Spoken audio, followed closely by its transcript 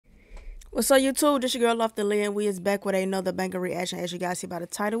What's up, YouTube? This your girl LoftyLiyah, and we is back with another banger reaction. As you guys see by the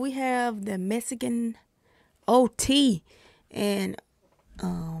title, we have the Mexican OT and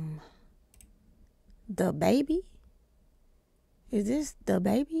DaBaby. Is this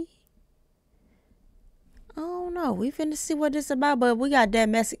DaBaby? I don't know. We finna see what this about, but we got that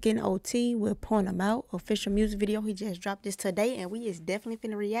Mexican OT. We'll point him out. Official music video. He just dropped this today, and we is definitely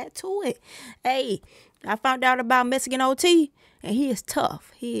finna react to it. Hey, I found out about Mexican OT, and he is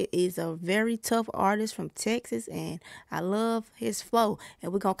tough. He is a very tough artist from Texas, and I love his flow.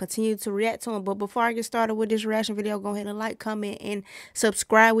 And we're gonna continue to react to him. But before I get started with this reaction video, go ahead and like, comment, and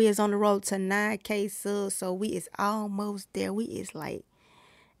subscribe. We is on the road to 9K subs, so we is almost there. We is like,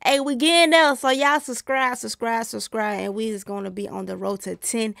 hey, we getting there, so y'all subscribe, and we is going to be on the road to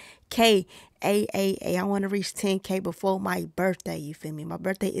 10K. I want to reach 10K before my birthday, you feel me? My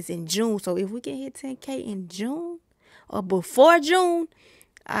birthday is in June, so if we can hit 10K in June or before June,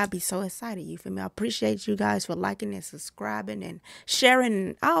 I'll be so excited, you feel me? I appreciate you guys for liking and subscribing and sharing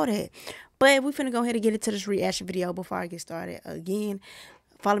and all that. But we finna go ahead and get into this reaction video before I get started. Again,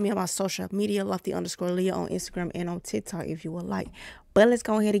 follow me on my social media, Lofty_Liyah on Instagram and on TikTok if you would like. But let's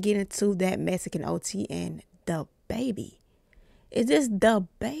go ahead and get into that Mexican OT and DaBaby. Is this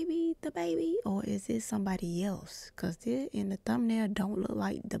DaBaby, or is it somebody else? Because in the thumbnail don't look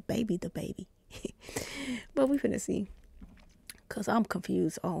like DaBaby. But we finna see. Because I'm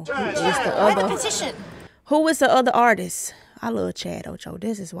confused on who is the other artist. I love Chad Ocho.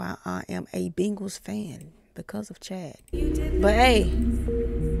 This is why I am a Bengals fan. Because of Chad. But hey.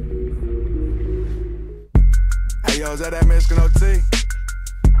 Hey, yo, is that Mexican OT?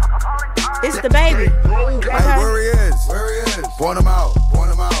 It's DaBaby. Okay. Hey, where he is? Point him out.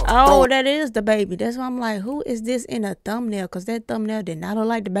 Oh, that is DaBaby. That's why I'm like, who is this in a thumbnail? Because that thumbnail did not look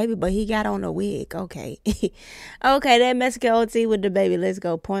like DaBaby, but he got on a wig. Okay. Okay, that Mexican OT with DaBaby. Let's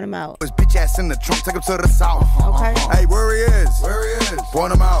go. Point him out. His bitch ass in the trunk, take him to the south. Okay. Hey, where he is?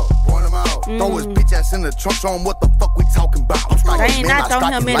 Point him out. Throw his bitch ass in the trunk, show him what the fuck we talking about. They ain't not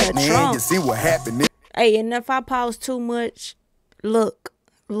throwing him in the trunk. You see what happened. Hey, and if I pause too much, look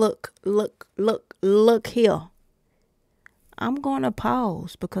here. I'm going to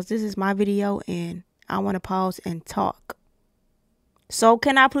pause because this is my video and I want to pause and talk. So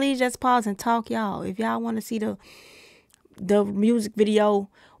can I please just pause and talk, y'all? If y'all want to see the music video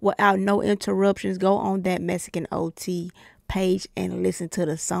without no interruptions, go on that Mexican OT page and listen to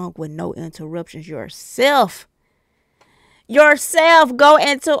the song with no interruptions yourself. Go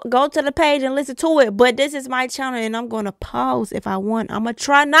to the page and listen to it. But this is my channel and I'm going to pause if I want. I'm going to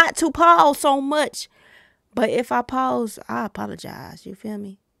try not to pause so much. But if I pause, I apologize. You feel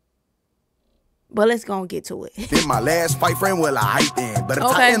me? But let's go and get to it. Then my last fight frame, well, I hyped in. Better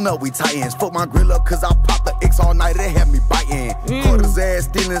tighten up, we tighten. Put my grill up, cause I popped the X all night. It had me biting. Caught his ass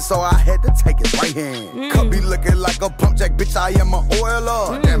stealing, so I had to take his right hand. Could be looking like a pump jack, bitch. I am an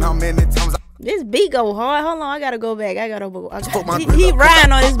oiler. Damn, how many times this beat go hard. Hold on, I gotta go back. He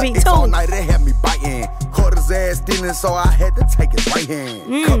riding on this beat too. All night it had me biting. Caught his ass stealing, so I had to take his right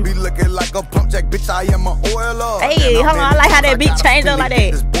hand. Could be looking like a pump jack, bitch. I am an oiler. Hey, hold on, I like how that beat changed up like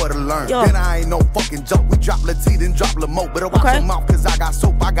that. This boy to learn. Then I ain't no fucking joke. We drop Lati, then drop Lamo. Better watch your mouth, cause I got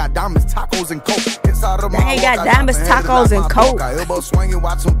soap. I got diamonds, tacos, and coke. Inside of my ain't got diamonds, tacos, and coke. I elbow swinging,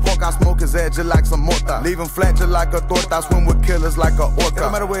 watch some pork. I smoke his edge like some mortar. Leave him flat just like a torta. I swim with killers like a orca. It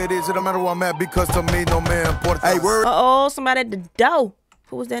don't matter where it is, it don't matter where I'm at, because to me, no man important. Hey, word. Uh-oh, somebody at the door.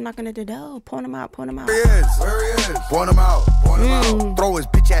 Who was that knocking at the door? Point him out. Where he is? Point him out. Throw his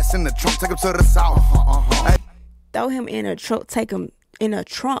bitch ass in the trunk, take him to the south. Hey. Throw him in a truck, take him in a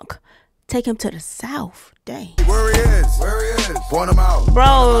trunk, take him to the south. Dang. Where he is? Point him out.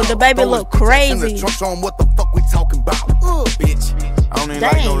 Bro, DaBaby look crazy. In the trunk, show him what the fuck we talking about. Bitch. I don't even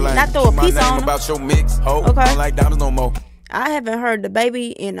like no line. Not throw a piece on him. About your mix. Ho. Okay. I don't like diamonds no more. I haven't heard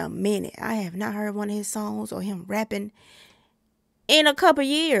DaBaby in a minute. I have not heard one of his songs or him rapping in a couple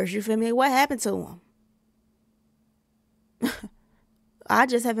years. You feel me? What happened to him? I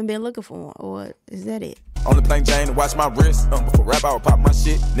just haven't been looking for him. Or is that it? On the plain Jane to watch my wrist. Before rap, I would pop my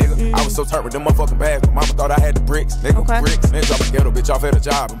shit, nigga. I was so tight with them motherfucking bags. My mama thought I had the bricks, nigga. Bricks. Nigga, drop a ghetto bitch off at a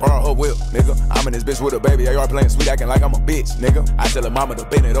job and borrow her whip, nigga. I'm in this bitch with a baby. AR playing sweet, acting like I'm a bitch, nigga. I tell her mama to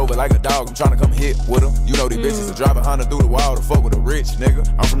bend it over like a dog. I'm trying to come hit with her. You know these bitches are driving Honda through the wall to fuck with a rich, nigga.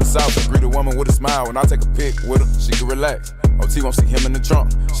 I'm from the south, so greet a woman with a smile. When I take a pic with her, she can relax. OT won't see him in the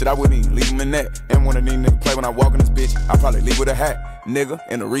trunk. Shit, I wouldn't even leave him in that. And one of these niggas play when I walk in this bitch, I'll probably leave with a hat, nigga,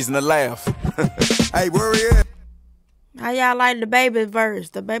 and a reason to laugh. Hey, where he is? How y'all like DaBaby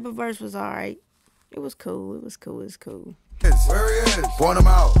verse? DaBaby verse was alright. It was cool. It was cool. Where he is? Point him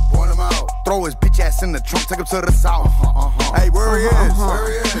out. Throw his bitch ass in the trunk, take him to the south. Hey, where he is?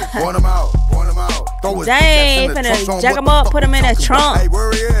 Point him out. Throw his Dang, bitch ass in the trunk, finna jack him up, put him in that trunk. Hey,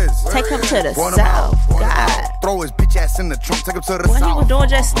 where he is? Take him to the south. God. Throw his bitch ass in the trunk, take him to the What south. he was doing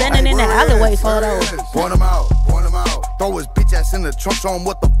just standing in the alleyway for those. Point him out. Throw his bitch ass in the trunk, show him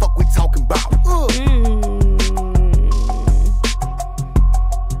what the fuck we talking about.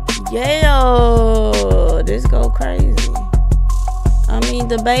 Yeah, this go crazy. I mean,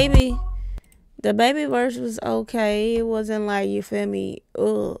 DaBaby verse was okay. It wasn't like, you feel me,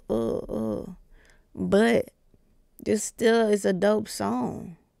 but this still is a dope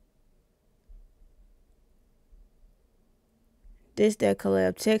song. This that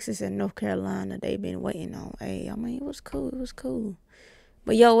collab, Texas and North Carolina, they been waiting on. Hey, I mean, it was cool.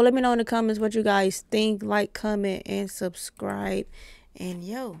 But yo, let me know in the comments what you guys think. Like, comment, and subscribe. And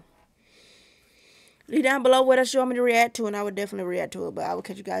yo, leave down below what else you want me to react to, and I would definitely react to it. But I will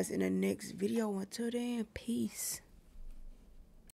catch you guys in the next video. Until then, peace.